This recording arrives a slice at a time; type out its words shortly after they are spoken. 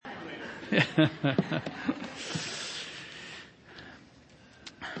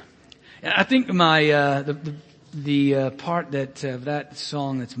I think my the part that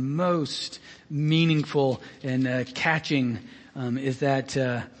song that's most meaningful and catching is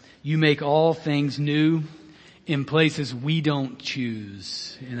that you make all things new in places we don't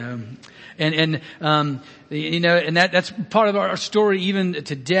choose, and that's part of our story even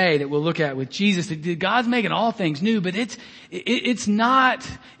today that we'll look at with Jesus. God's making all things new, but it's not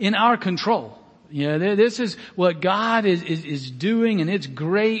in our control. This is what God is doing, and it's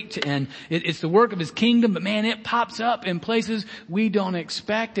great, and it's the work of His kingdom, but man, it pops up in places we don't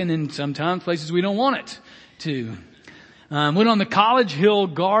expect, and in sometimes places we don't want it to. Went on the College Hill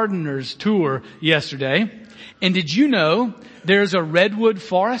Gardeners tour yesterday, and did you know there's a redwood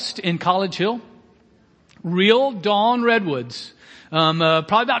forest in College Hill? Real dawn redwoods.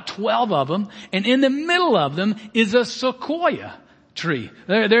 Probably about 12 of them, and in the middle of them is a sequoia tree.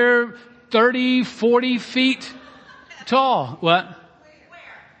 They're 30, 40 feet tall. What?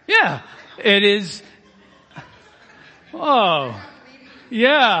 Yeah, it is. Oh,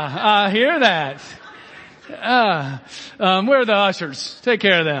 yeah, I hear that. Where are the ushers? Take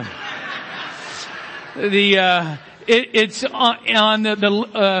care of them. It's on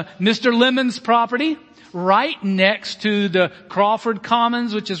the Mr. Lemon's property, right next to the Crawford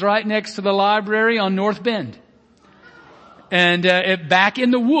Commons, which is right next to the library on North Bend. And back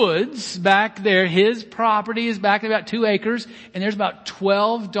in the woods, back there, his property is back about 2 acres, and there's about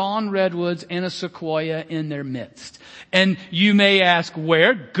 12 dawn redwoods and a sequoia in their midst. And you may ask,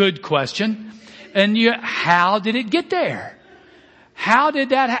 where? Good question. And how did it get there? How did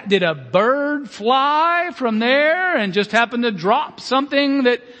that did a bird fly from there and just happen to drop something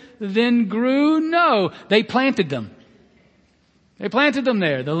that then grew? No, they planted them. They planted them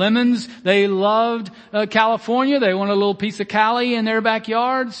there. The Lemons, they loved California. They wanted a little piece of Cali in their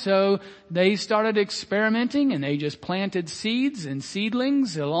backyard. So they started experimenting, and they just planted seeds and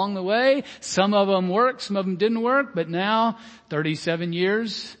seedlings along the way. Some of them worked, some of them didn't work. But now, 37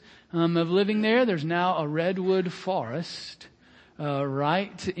 years of living there, there's now a redwood forest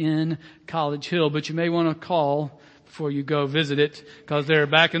right in College Hill. But you may want to call before you go visit it, because they're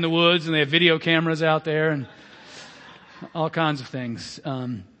back in the woods and they have video cameras out there and all kinds of things.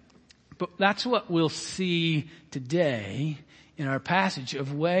 But that's what we'll see today in our passage,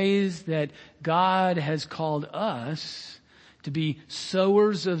 of ways that God has called us to be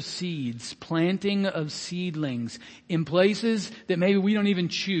sowers of seeds, planting of seedlings in places that maybe we don't even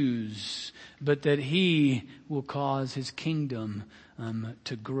choose, but that He will cause His kingdom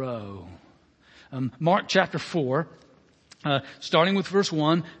to grow. Mark chapter 4. Starting with verse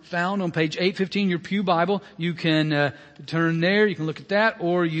 1, found on page 815, your pew Bible. You can turn there, you can look at that,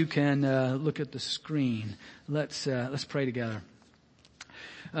 or you can look at the screen. Let's pray together.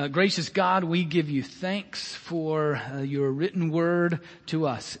 Gracious God, we give you thanks for your written word to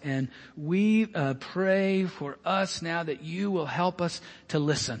us, and we pray for us now that you will help us to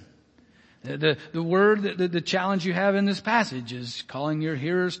listen. The word, the challenge you have in this passage is calling your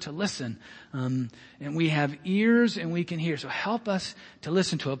hearers to listen. And we have ears and we can hear. So help us to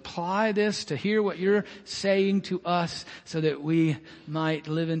listen, to apply this, to hear what you're saying to us, so that we might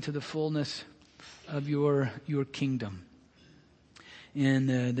live into the fullness of your kingdom. In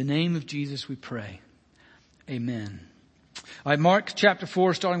the name of Jesus we pray. Amen. All right, Mark chapter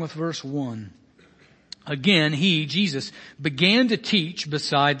 4, starting with verse 1. Again, He, Jesus, began to teach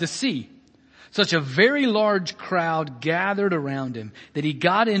beside the sea. Such a very large crowd gathered around Him that He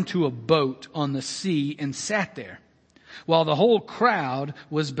got into a boat on the sea and sat there, while the whole crowd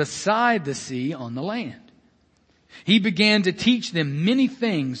was beside the sea on the land. He began to teach them many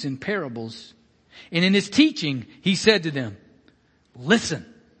things in parables. And in His teaching, He said to them, "Listen.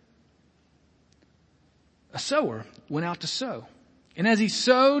 A sower went out to sow. And as he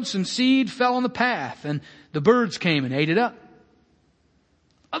sowed, some seed fell on the path, and the birds came and ate it up.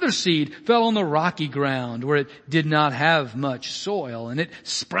 Other seed fell on the rocky ground where it did not have much soil, and it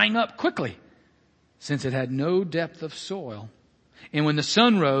sprang up quickly, since it had no depth of soil. And when the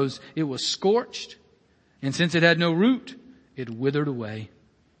sun rose, it was scorched, and since it had no root, it withered away.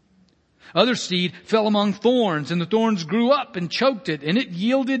 Other seed fell among thorns, and the thorns grew up and choked it, and it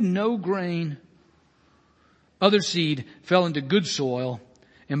yielded no grain. Other seed fell into good soil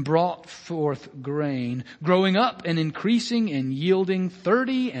and brought forth grain, growing up and increasing and yielding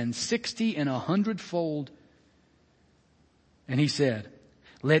 30 and 60 and 100-fold. And He said,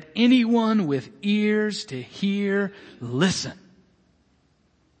 let anyone with ears to hear listen.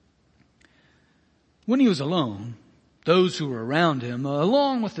 When He was alone, those who were around Him,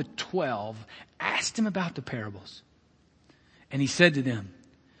 along with the 12, asked Him about the parables. And He said to them,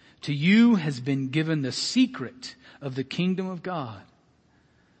 To you has been given the secret of the kingdom of God.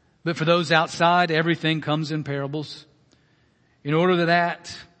 But for those outside, everything comes in parables, in order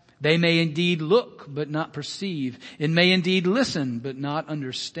that they may indeed look, but not perceive, and may indeed listen, but not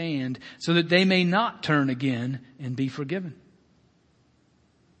understand, so that they may not turn again and be forgiven.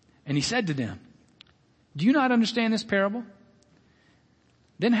 And he said to them, do you not understand this parable?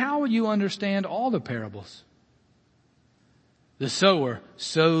 Then how will you understand all the parables? The sower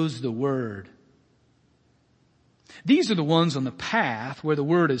sows the word. These are the ones on the path where the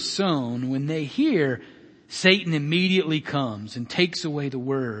word is sown. When they hear, Satan immediately comes and takes away the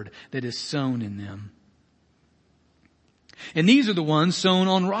word that is sown in them. And these are the ones sown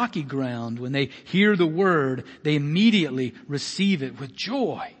on rocky ground. When they hear the word, they immediately receive it with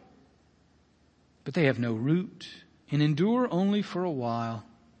joy. But they have no root and endure only for a while.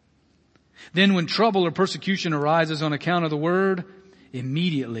 Then when trouble or persecution arises on account of the word,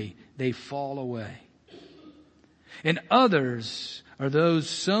 immediately they fall away. And others are those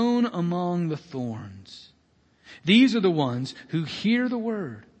sown among the thorns. These are the ones who hear the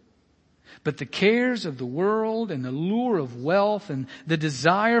word, but the cares of the world and the lure of wealth and the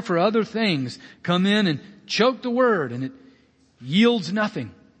desire for other things come in and choke the word, and it yields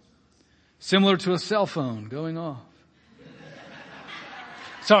nothing. Similar to a cell phone going off.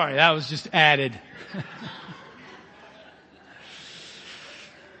 Sorry, that was just added.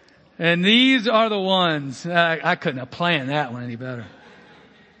 And these are the ones, I couldn't have planned that one any better.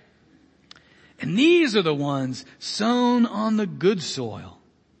 And these are the ones sown on the good soil.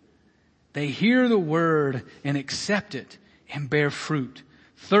 They hear the word and accept it and bear fruit,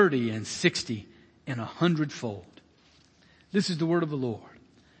 30 and 60 and 100-fold. This is the word of the Lord.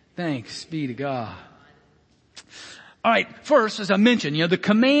 Thanks be to God. All right. First, as I mentioned, the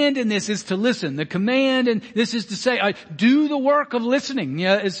command in this is to listen. The command in this is to say, do the work of listening.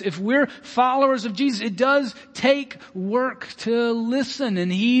 If we're followers of Jesus, it does take work to listen,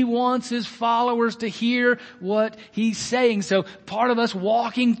 and He wants His followers to hear what He's saying. So part of us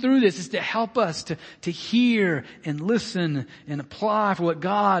walking through this is to help us to hear and listen and apply for what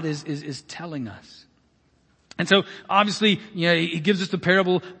God is telling us. And so, obviously, He gives us the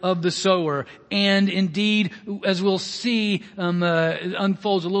parable of the sower. And indeed, as we'll see, it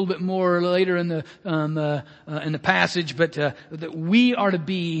unfolds a little bit more later in the passage, but that we are to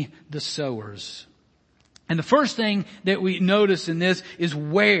be the sowers. And the first thing that we notice in this is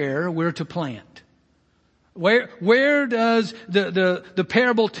where we're to plant. Where does the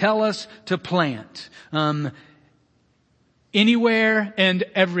parable tell us to plant? Anywhere and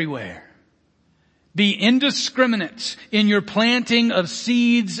everywhere. Be indiscriminate in your planting of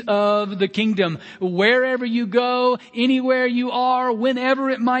seeds of the kingdom. Wherever you go, anywhere you are, whenever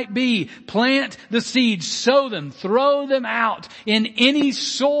it might be, plant the seeds, sow them, throw them out in any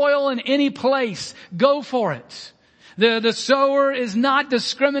soil, in any place. Go for it. The sower is not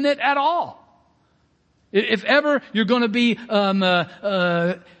discriminate at all. If ever you're going to be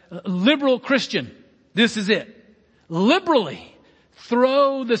a liberal Christian, this is it. Liberally.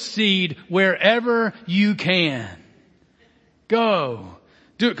 Throw the seed wherever you can. Go.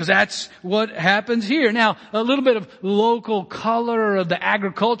 Do it, because that's what happens here. Now, a little bit of local color of the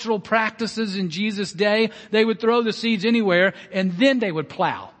agricultural practices in Jesus' day. They would throw the seeds anywhere, and then they would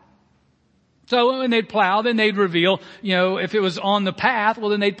plow. So when they'd plow, then they'd reveal, if it was on the path, well,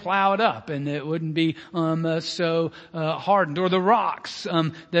 then they'd plow it up and it wouldn't be so hardened. Or the rocks,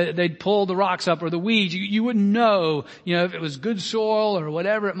 they'd pull the rocks up, or the weeds. You wouldn't know, if it was good soil or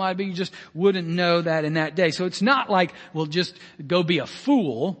whatever it might be. You just wouldn't know that in that day. So it's not like, well, just go be a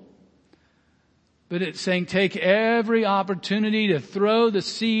fool. But it's saying take every opportunity to throw the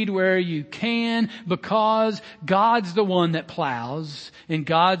seed where you can, because God's the one that plows and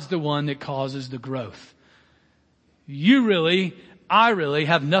God's the one that causes the growth. I really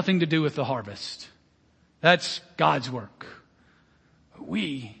have nothing to do with the harvest. That's God's work.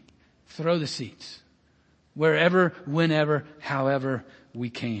 We throw the seeds wherever, whenever, however we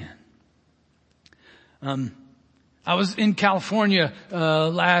can. I was in California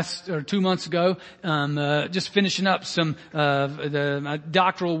 2 months ago, just finishing up some my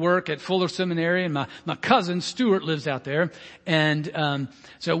doctoral work at Fuller Seminary, and my cousin Stuart lives out there, and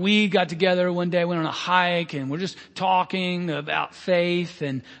so we got together one day, went on a hike, and we're just talking about faith,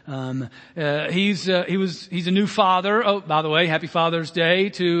 and he's a new father. Oh, by the way, happy Father's Day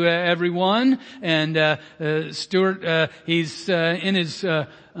to everyone. And Stuart, he's in his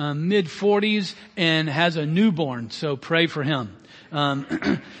mid-40s and has a newborn, so pray for him.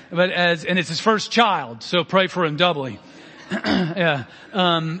 And it's his first child, so pray for him doubly. Yeah.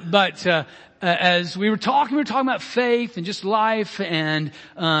 as we were talking about faith and just life, and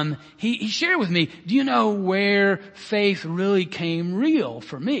he shared with me, do you know where faith really came real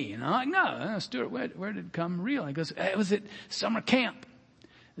for me? And I'm like, no, Stuart, where did it come real? He goes, it was at summer camp.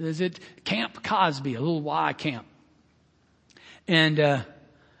 It was at Camp Cosby, a little Y camp. And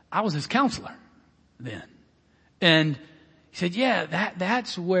I was his counselor then. And he said, yeah,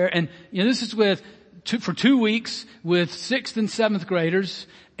 that's where, and this is for 2 weeks with 6th and 7th graders,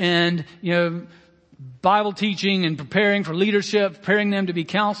 and Bible teaching and preparing for leadership, preparing them to be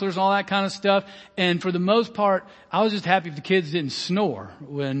counselors, all that kind of stuff. And for the most part, I was just happy if the kids didn't snore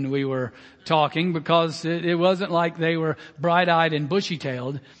when we were talking, because it wasn't like they were bright-eyed and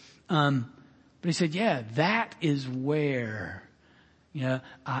bushy-tailed. But he said, yeah, that is where,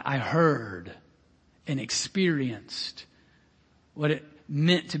 I heard and experienced what it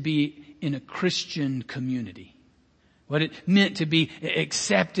meant to be in a Christian community. What it meant to be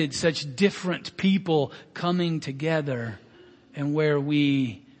accepted, such different people coming together, and where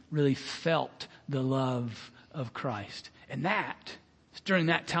we really felt the love of Christ. And it's during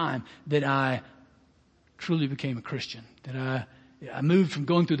that time that I truly became a Christian. That I moved from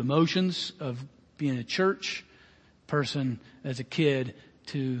going through the motions of being a church person as a kid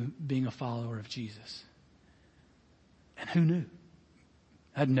to being a follower of Jesus. And who knew?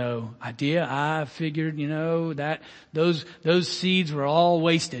 I had no idea. I figured, that those seeds were all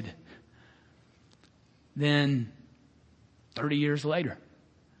wasted. Then 30 years later,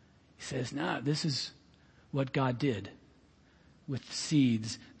 he says, no, this is what God did with the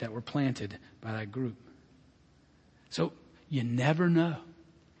seeds that were planted by that group. So you never know.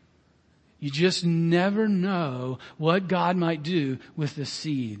 You just never know what God might do with the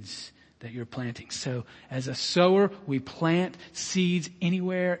seeds that you're planting. So as a sower, we plant seeds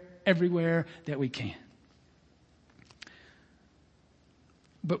anywhere, everywhere that we can.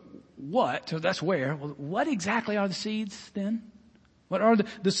 But so that's where. Well, what exactly are the seeds then? What are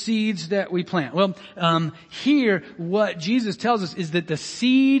the seeds that we plant? Well, here what Jesus tells us is that the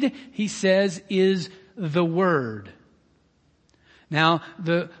seed, he says, is the Word. Now,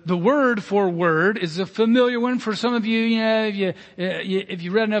 the word for word is a familiar one for some of you. If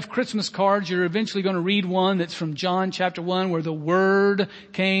you read enough Christmas cards, you're eventually going to read one that's from John chapter 1, where the Word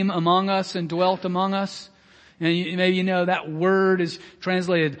came among us and dwelt among us. And maybe that word is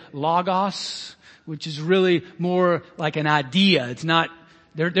translated logos, which is really more like an idea. It's not,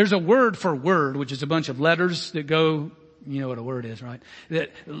 there's a word for word, which is a bunch of letters that go, you know what a word is, right?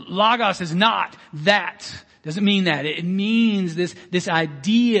 That logos is not that. Doesn't mean that. It means this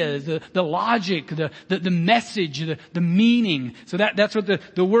idea, the logic, the message, the meaning. So that's what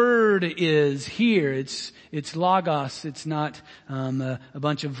the word is here. It's logos. It's not, a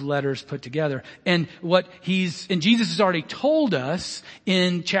bunch of letters put together. And Jesus has already told us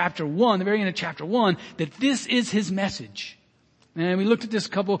in chapter 1, the very end of chapter 1, that this is his message. And we looked at this a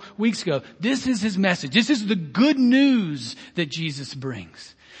couple weeks ago. This is his message. This is the good news that Jesus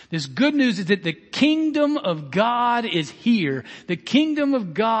brings. This good news is that the kingdom of God is here. The kingdom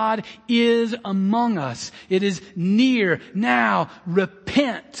of God is among us. It is near. Now,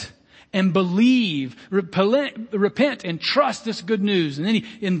 repent and believe. Repent and trust this good news. And then he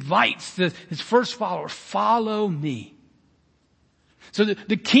invites his first follower, follow me. So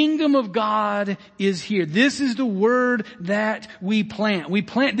the kingdom of God is here. This is the word that we plant. We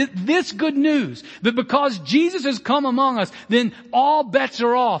plant this good news. But because Jesus has come among us, then all bets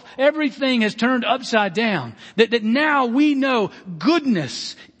are off. Everything has turned upside down. That now we know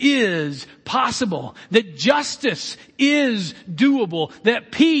goodness is possible. That justice is doable.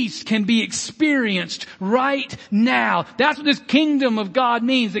 That peace can be experienced right now. That's what this kingdom of God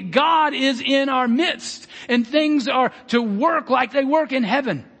means. That God is in our midst. And things are to work like they work in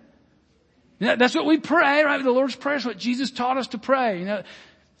heaven. That's what we pray, right? The Lord's Prayer is what Jesus taught us to pray.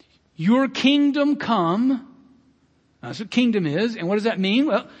 Your kingdom come. That's what kingdom is. And what does that mean?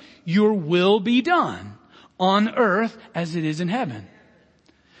 Well, your will be done on earth as it is in heaven.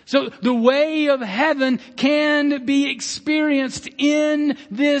 So the way of heaven can be experienced in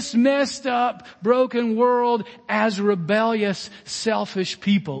this messed up, broken world as rebellious, selfish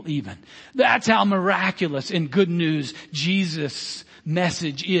people even. That's how miraculous and good news Jesus'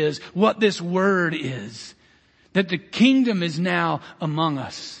 message is, what this word is. That the kingdom is now among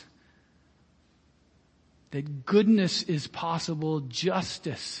us. That goodness is possible,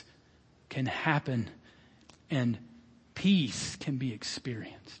 justice can happen, and peace can be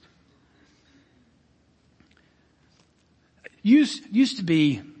experienced. Used to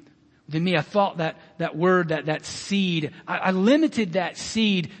be within me, I thought that word, that seed, I limited that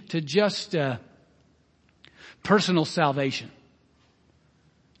seed to just personal salvation.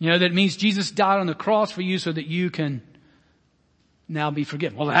 That means Jesus died on the cross for you so that you can now be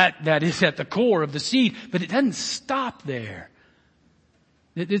forgiven. Well, that is at the core of the seed, but it doesn't stop there.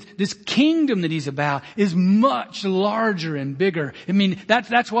 This kingdom that he's about is much larger and bigger. I mean,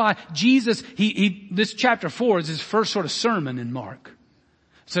 that's why Jesus, this chapter 4 is his first sort of sermon in Mark.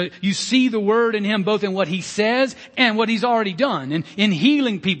 So you see the word in him both in what he says and what he's already done, in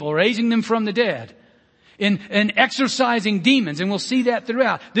healing people, raising them from the dead, in exorcising demons, and we'll see that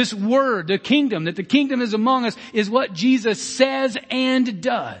throughout. This word, the kingdom, that the kingdom is among us, is what Jesus says and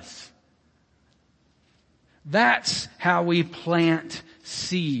does. That's how we plant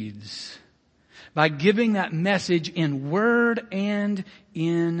seeds. By giving that message in word and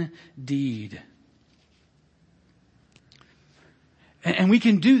in deed. And we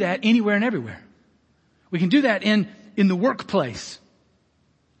can do that anywhere and everywhere. We can do that in the workplace.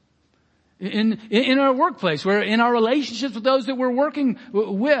 In our workplace, where in our relationships with those that we're working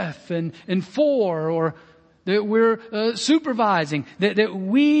with and for, or that we're supervising, that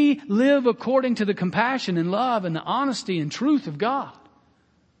we live according to the compassion and love and the honesty and truth of God.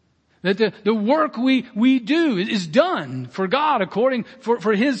 That the work we do is done for God according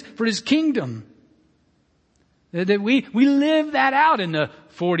for His kingdom. That we live that out in the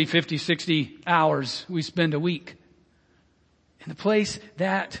 40, 50, 60 hours we spend a week. In the place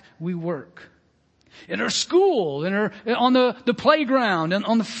that we work. In our school, on the playground, and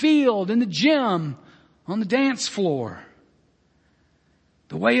on the field, in the gym, on the dance floor.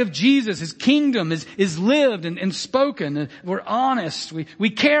 The way of Jesus, His kingdom is lived and spoken. We're honest. We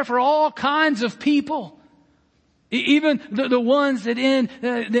care for all kinds of people. Even the ones that in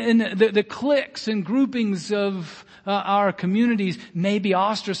the cliques and groupings of our communities may be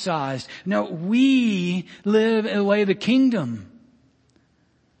ostracized. No, we live in the way of the kingdom.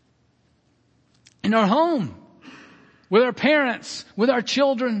 In our home, with our parents, with our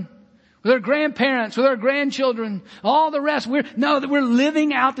children, with our grandparents, with our grandchildren, all the rest. We're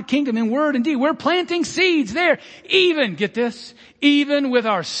living out the kingdom in word and deed. We're planting seeds there. Even, get this, even with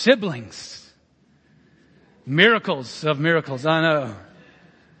our siblings. Miracles of miracles, I know.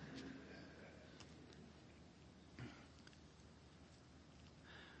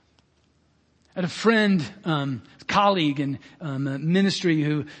 I had a friend, colleague in ministry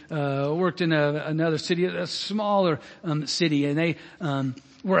who worked in another city, a smaller city, and they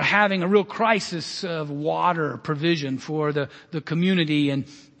were having a real crisis of water provision for the community, and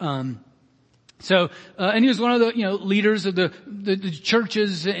and he was one of the leaders of the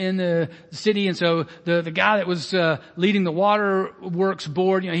churches in the city, and so the guy that was leading the waterworks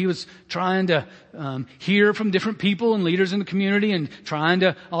board, he was trying to hear from different people and leaders in the community, and trying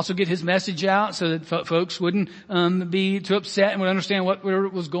to also get his message out so that folks wouldn't be too upset and would understand what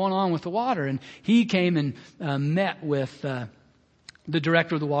was going on with the water. And he came and met with the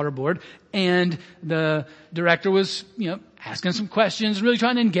director of the water board, and the director was asking some questions, really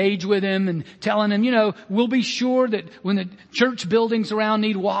trying to engage with him and telling him, we'll be sure that when the church buildings around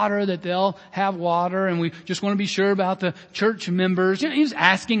need water, that they'll have water, and we just want to be sure about the church members. He was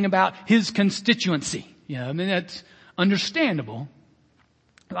asking about his constituency. That's understandable.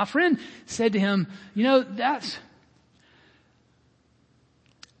 My friend said to him, that's,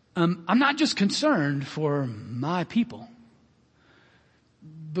 I'm not just concerned for my people,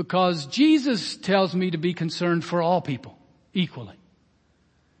 because Jesus tells me to be concerned for all people equally.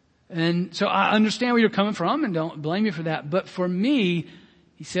 And so I understand where you're coming from and don't blame you for that. But for me,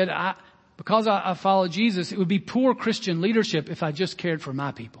 he said, because I follow Jesus, it would be poor Christian leadership if I just cared for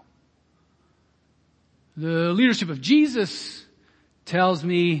my people. The leadership of Jesus tells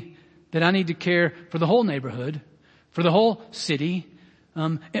me that I need to care for the whole neighborhood, for the whole city,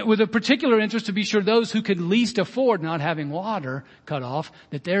 with a particular interest to be sure those who could least afford not having water cut off,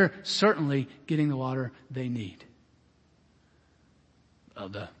 that they're certainly getting the water they need.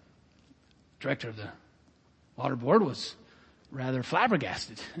 The director of the water board was rather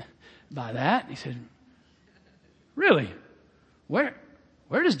flabbergasted by that. He said, really? Where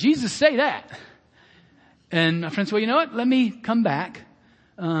does Jesus say that? And my friend said, well, you know what? Let me come back.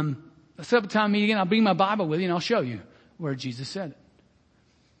 Let's set up a time meeting again. I'll bring my Bible with you and I'll show you where Jesus said it.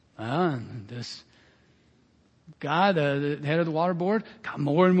 This guy, the head of the water board, got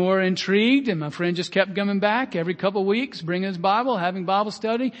more and more intrigued, and my friend just kept coming back every couple of weeks, bringing his Bible, having Bible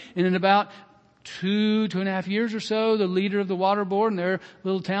study, and in about 2.5 years or so, the leader of the water board in their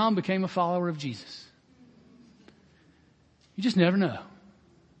little town became a follower of Jesus. You just never know.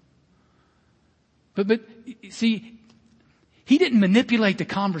 But see, he didn't manipulate the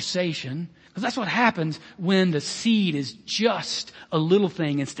conversation. Because that's what happens when the seed is just a little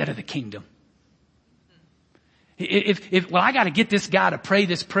thing instead of the kingdom. Well, I got to get this guy to pray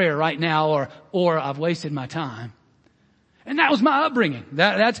this prayer right now, or I've wasted my time. And that was my upbringing.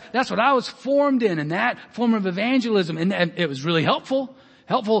 That's what I was formed in that form of evangelism. And it was really helpful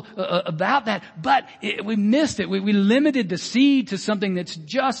about that. But we missed it. We limited the seed to something that's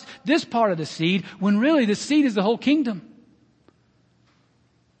just this part of the seed, when really the seed is the whole kingdom.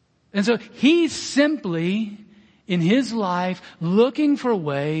 And so he's simply, in his life, looking for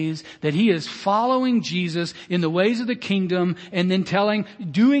ways that he is following Jesus in the ways of the kingdom, and then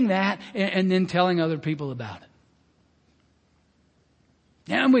doing that and then telling other people about it.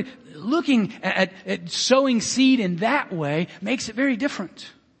 And we're looking at sowing seed in that way makes it very different.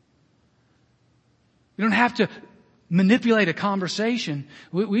 You don't have to manipulate a conversation.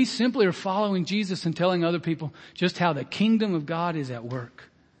 We simply are following Jesus and telling other people just how the kingdom of God is at work.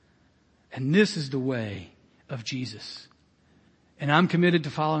 And this is the way of Jesus. And I'm committed to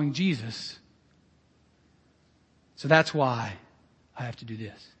following Jesus. So that's why I have to do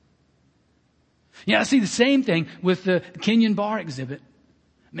this. Yeah, I see the same thing with the Kenyan bar exhibit.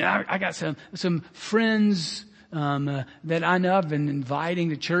 I mean, I got some friends that I know I've been inviting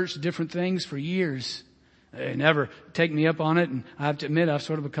to church to different things for years. They never take me up on it, and I have to admit I've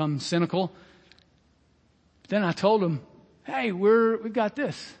sort of become cynical. But then I told them, hey, we've got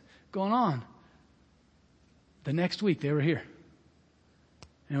this going on. The next week they were here.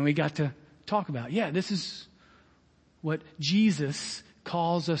 And we got to talk about, this is what Jesus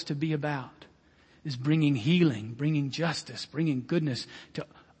calls us to be about, is bringing healing, bringing justice, bringing goodness to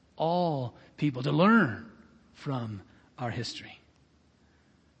all people, to learn from our history.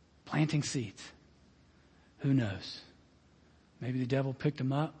 Planting seeds. Who knows? Maybe the devil picked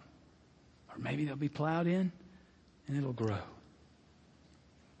them up, or maybe they'll be plowed in and it'll grow. All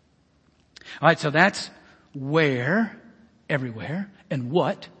right, so that's where, everywhere, and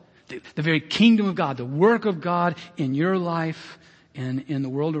what. The very kingdom of God, the work of God in your life and in the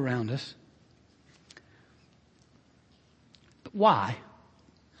world around us. But why?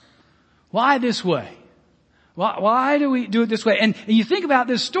 Why this way? Why do we do it this way? And you think about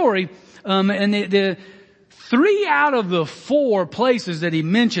this story, and the 3 out of the 4 places that he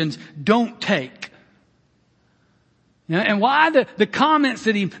mentions don't take. And why the comments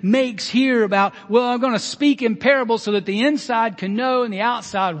that he makes here about, well, I'm going to speak in parables so that the inside can know and the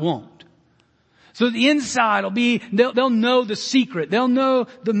outside won't. So the inside will be, they'll know the secret. They'll know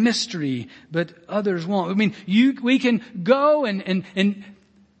the mystery, but others won't. I mean, we can go and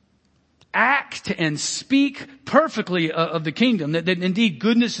act and speak perfectly of the kingdom, that indeed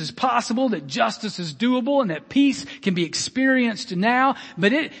goodness is possible, that justice is doable, and that peace can be experienced now.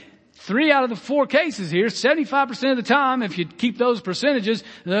 But 3 out of the 4 cases here, 75% of the time, if you keep those percentages,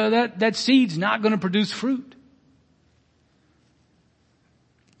 that seed's not going to produce fruit.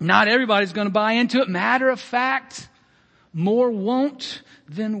 Not everybody's going to buy into it. Matter of fact, more won't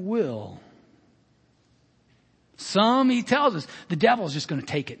than will. Some, he tells us, the devil's just going to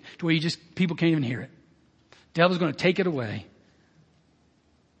take it to where people can't even hear it. The devil's going to take it away.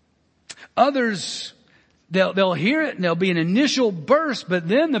 Others, they'll hear it and there'll be an initial burst, but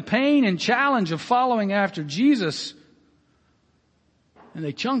then the pain and challenge of following after Jesus, and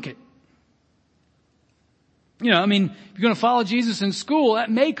they chunk it. If you're going to follow Jesus in school,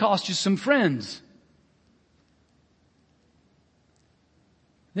 that may cost you some friends.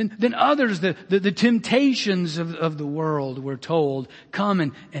 Then others, the temptations of the world, we're told,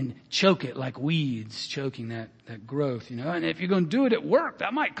 come and choke it like weeds, choking that growth, And if you're going to do it at work,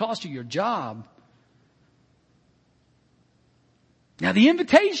 that might cost you your job. Now the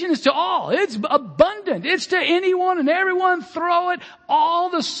invitation is to all. It's abundant. It's to anyone and everyone. Throw it.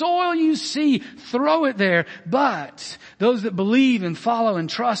 All the soil you see, throw it there. But those that believe and follow and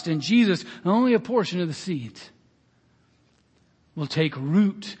trust in Jesus, only a portion of the seeds will take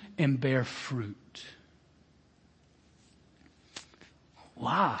root and bear fruit.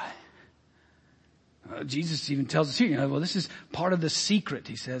 Why? Jesus even tells us here, this is part of the secret,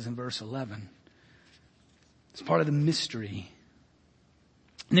 he says in verse 11. It's part of the mystery.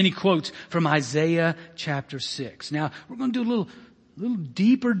 And then he quotes from Isaiah chapter 6. Now, we're going to do a little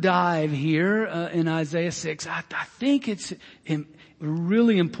deeper dive here in Isaiah 6. I think it's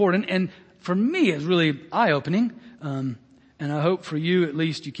really important, and for me it's really eye-opening. And I hope for you, at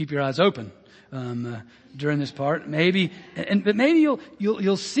least, you keep your eyes open during this part. Maybe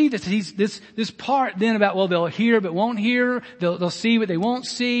you'll see that this part then about, well, they'll hear but won't hear. They'll see but they won't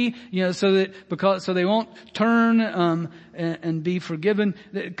see. So they won't turn and be forgiven.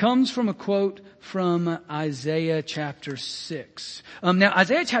 It comes from a quote from Isaiah chapter 6. Now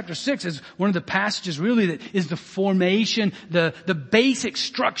Isaiah chapter 6 is one of the passages really that is the formation, the basic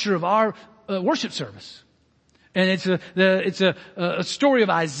structure of our worship service. And it's a story of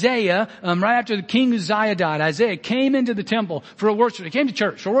Isaiah. Right after the King Uzziah died, Isaiah came into the temple for a worship. He came to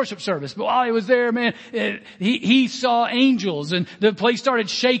church for a worship service. But while he was there, man, he saw angels, and the place started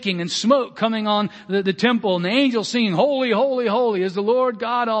shaking and smoke coming on the temple, and the angels singing, "Holy, holy, holy is the Lord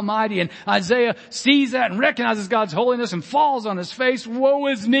God Almighty." And Isaiah sees that and recognizes God's holiness and falls on his face. "Woe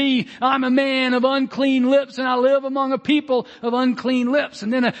is me! I'm a man of unclean lips, and I live among a people of unclean lips."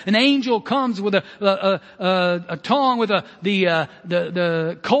 And then an angel comes with a tongue with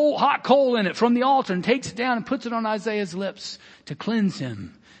the hot coal in it from the altar, and takes it down and puts it on Isaiah's lips to cleanse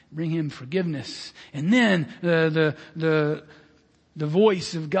him, bring him forgiveness. And then the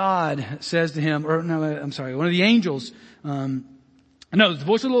voice of God says to him, one of the angels, the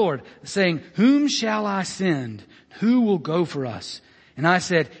voice of the Lord saying, "Whom shall I send? Who will go for us?" And I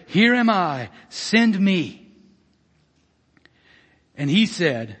said, "Here am I, send me." And he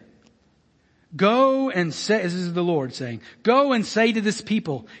said, "Go and say," this is the Lord saying, "Go and say to this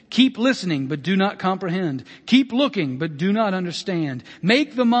people, keep listening, but do not comprehend. Keep looking, but do not understand.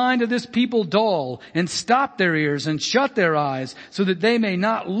 Make the mind of this people dull, and stop their ears, and shut their eyes, so that they may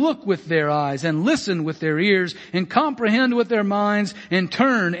not look with their eyes, and listen with their ears, and comprehend with their minds, and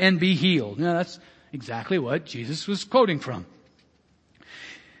turn and be healed." Now that's exactly what Jesus was quoting from.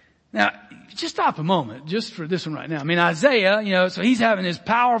 Now, just stop a moment, just for this one right now. I mean, Isaiah, so he's having his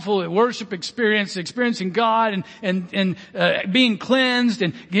powerful worship experience, experiencing God and being cleansed,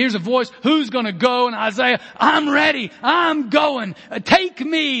 and here's a voice, "Who's gonna go?" And Isaiah, "I'm ready, I'm going, take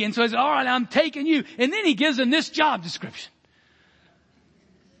me." And so he's, "All right, I'm taking you." And then he gives him this job description.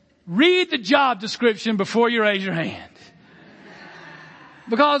 Read the job description before you raise your hand.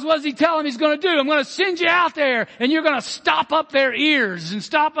 Because what does he tell him he's going to do? "I'm going to send you out there, and you're going to stop up their ears and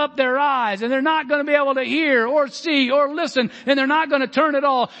stop up their eyes, and they're not going to be able to hear or see or listen, and they're not going to turn at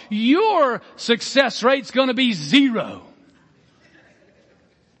all. Your success rate's going to be 0.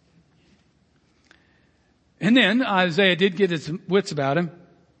 And then Isaiah did get his wits about him.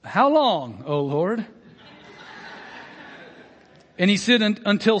 "How long, O Lord?" And he said,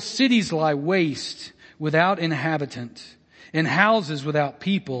 "Until cities lie waste without inhabitant, and houses without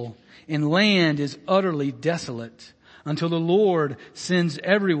people, and land is utterly desolate, until the Lord sends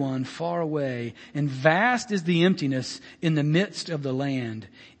everyone far away, and vast is the emptiness in the midst of the land.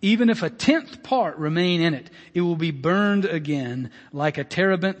 Even if a 10th part remain in it, it will be burned again, like a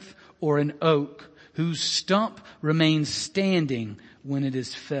terebinth or an oak, whose stump remains standing when it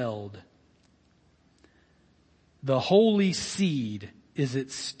is felled. The holy seed is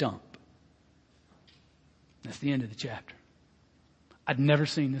its stump." That's the end of the chapter. I'd never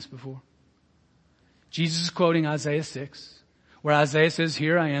seen this before. Jesus is quoting Isaiah 6, where Isaiah says,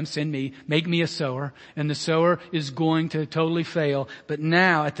 "Here I am, send me, make me a sower." And the sower is going to totally fail. But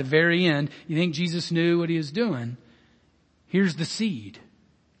now, at the very end, you think Jesus knew what he was doing? Here's the seed.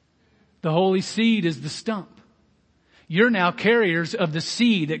 The holy seed is the stump. You're now carriers of the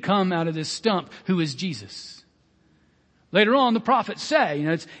seed that come out of this stump, who is Jesus. Later on, the prophets say,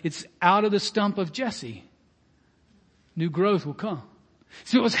 it's out of the stump of Jesse, new growth will come.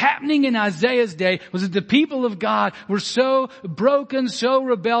 See, what was happening in Isaiah's day was that the people of God were so broken, so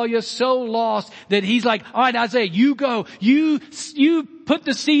rebellious, so lost, that he's like, "All right, Isaiah, you go. You put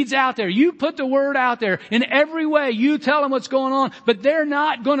the seeds out there. You put the word out there. In every way, you tell them what's going on. But they're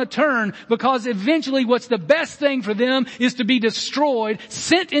not going to turn, because eventually what's the best thing for them is to be destroyed,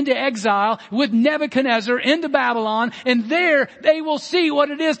 sent into exile with Nebuchadnezzar into Babylon. And there they will see what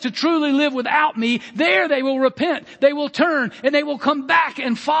it is to truly live without me. There they will repent. They will turn, and they will come back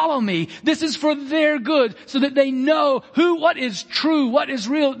and follow me. This is for their good, so that they know what is true, what is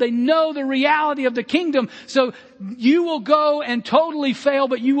real. They know the reality of the kingdom. So you will go and totally fail,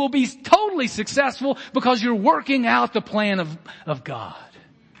 but you will be totally successful, because you're working out the plan of God."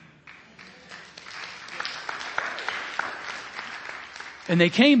 And they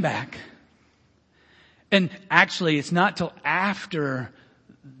came back. And actually, it's not till after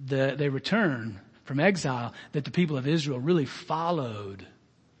they return from exile that the people of Israel really followed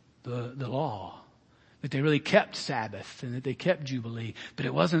the law, that they really kept Sabbath, and that they kept Jubilee. But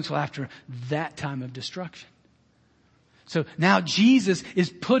it wasn't until after that time of destruction. So now Jesus is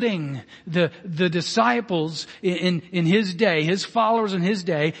putting the disciples in his day, his followers in his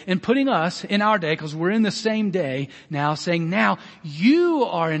day, and putting us in our day, because we're in the same day now, saying, now you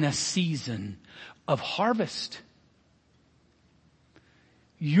are in a season of harvest.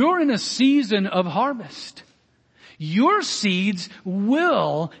 You're in a season of harvest. Your seeds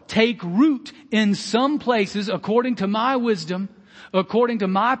will take root in some places according to my wisdom, according to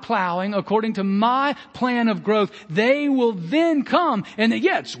my plowing, according to my plan of growth. They will then come. And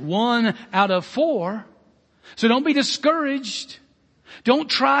yeah, it's 1 out of 4. So don't be discouraged. Don't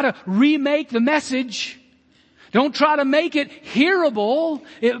try to remake the message. Don't try to make it hearable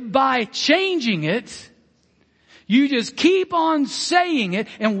by changing it. You just keep on saying it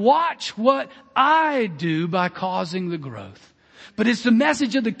and watch what I do by causing the growth. But it's the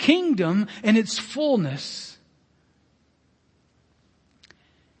message of the kingdom and its fullness.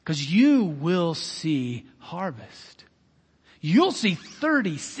 Because you will see harvest. You'll see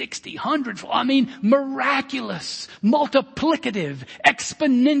 30, 60, 100, miraculous, multiplicative,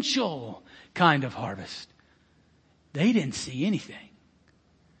 exponential kind of harvest. They didn't see anything.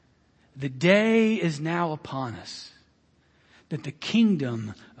 The day is now upon us that the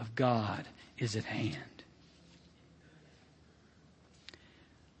kingdom of God is at hand.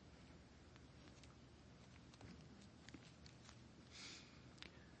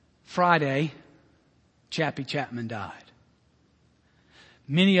 Friday, Chappie Chapman died.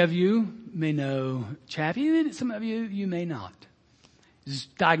 Many of you may know Chappie, and some of you may not. He was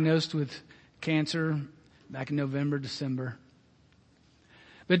diagnosed with cancer back in November, December.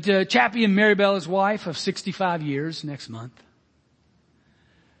 But Chappie and Maribel, his wife of 65 years next month,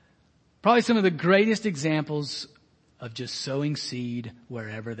 probably some of the greatest examples of just sowing seed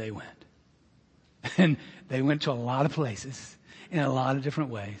wherever they went. And they went to a lot of places in a lot of different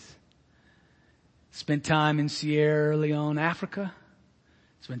ways. Spent time in Sierra Leone, Africa.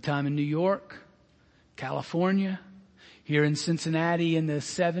 Spent time in New York, California, here in Cincinnati in the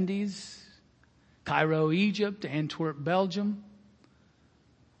 70s, Cairo, Egypt, Antwerp, Belgium.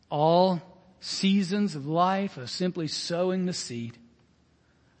 All seasons of life of simply sowing the seed.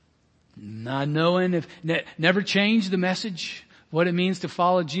 Not knowing never changed the message, what it means to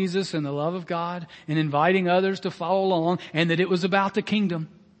follow Jesus and the love of God, and inviting others to follow along, and that it was about the kingdom.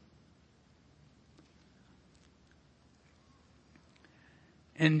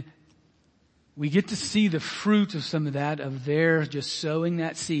 And we get to see the fruit of some of that, of their just sowing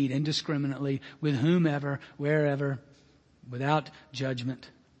that seed indiscriminately with whomever, wherever, without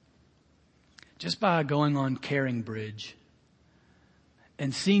judgment. Just by going on Caring Bridge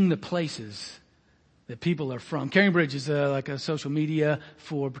and seeing the places that people are from. Caring Bridge is like a social media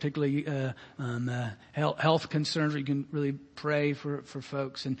for particularly health concerns, where you can really pray for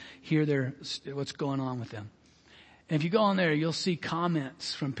folks and hear what's going on with them. And if you go on there, you'll see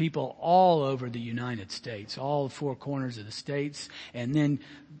comments from people all over the United States, all 4 corners of the states, and then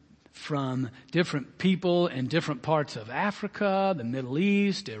from different people in different parts of Africa, the Middle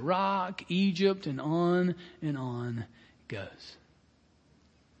East, Iraq, Egypt, and on it goes.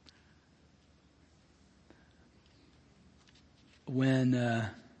 When I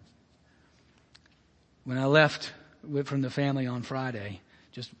left from the family on Friday,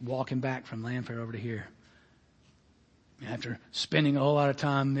 just walking back from Landfair over to here, after spending a whole lot of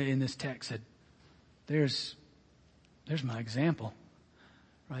time in this text, said, there's my example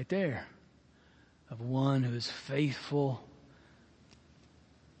right there of one who is faithful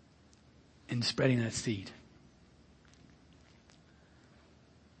in spreading that seed.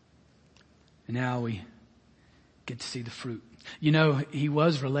 And now we get to see the fruit. You know, he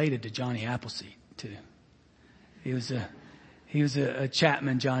was related to Johnny Appleseed too. He was a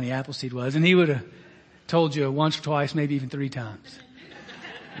Chapman, Johnny Appleseed was, and he would have told you once or twice, maybe even 3 times,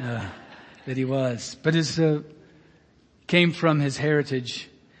 that he was. But his came from his heritage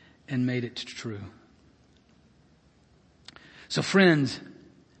and made it true. So friends,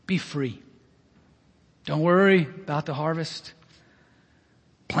 be free. Don't worry about the harvest.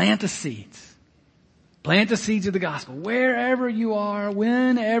 Plant the seeds. Plant the seeds of the gospel wherever you are,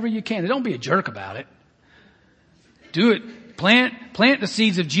 whenever you can. And don't be a jerk about it. Do it. Plant the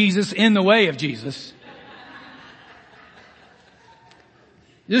seeds of Jesus in the way of Jesus.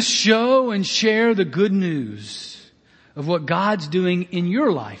 Just show and share the good news of what God's doing in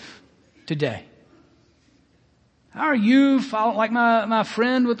your life today. How are you following, like my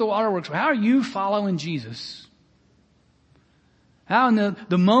friend with the waterworks, how are you following Jesus? How in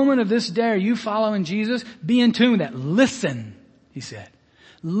the moment of this day are you following Jesus? Be in tune with that. Listen, he said.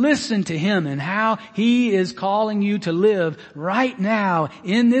 Listen to him and how he is calling you to live right now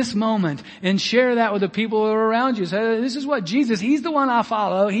in this moment, and share that with the people who are around you. Say, this is what Jesus, he's the one I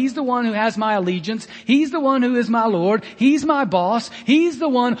follow. He's the one who has my allegiance. He's the one who is my Lord. He's my boss. He's the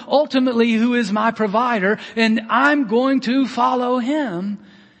one ultimately who is my provider, and I'm going to follow him.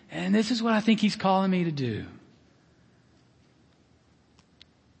 And this is what I think he's calling me to do.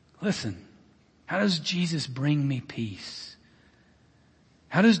 Listen, how does Jesus bring me peace?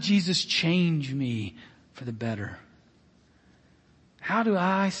 How does Jesus change me for the better? How do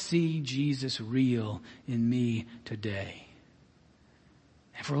I see Jesus real in me today?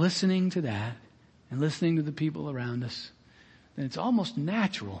 If we're listening to that and listening to the people around us, then it's almost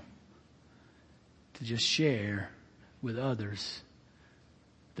natural to just share with others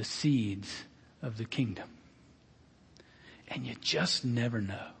the seeds of the kingdom. And you just never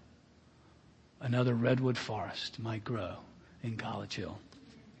know. Another redwood forest might grow in College Hill.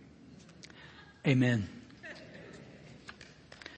 Amen.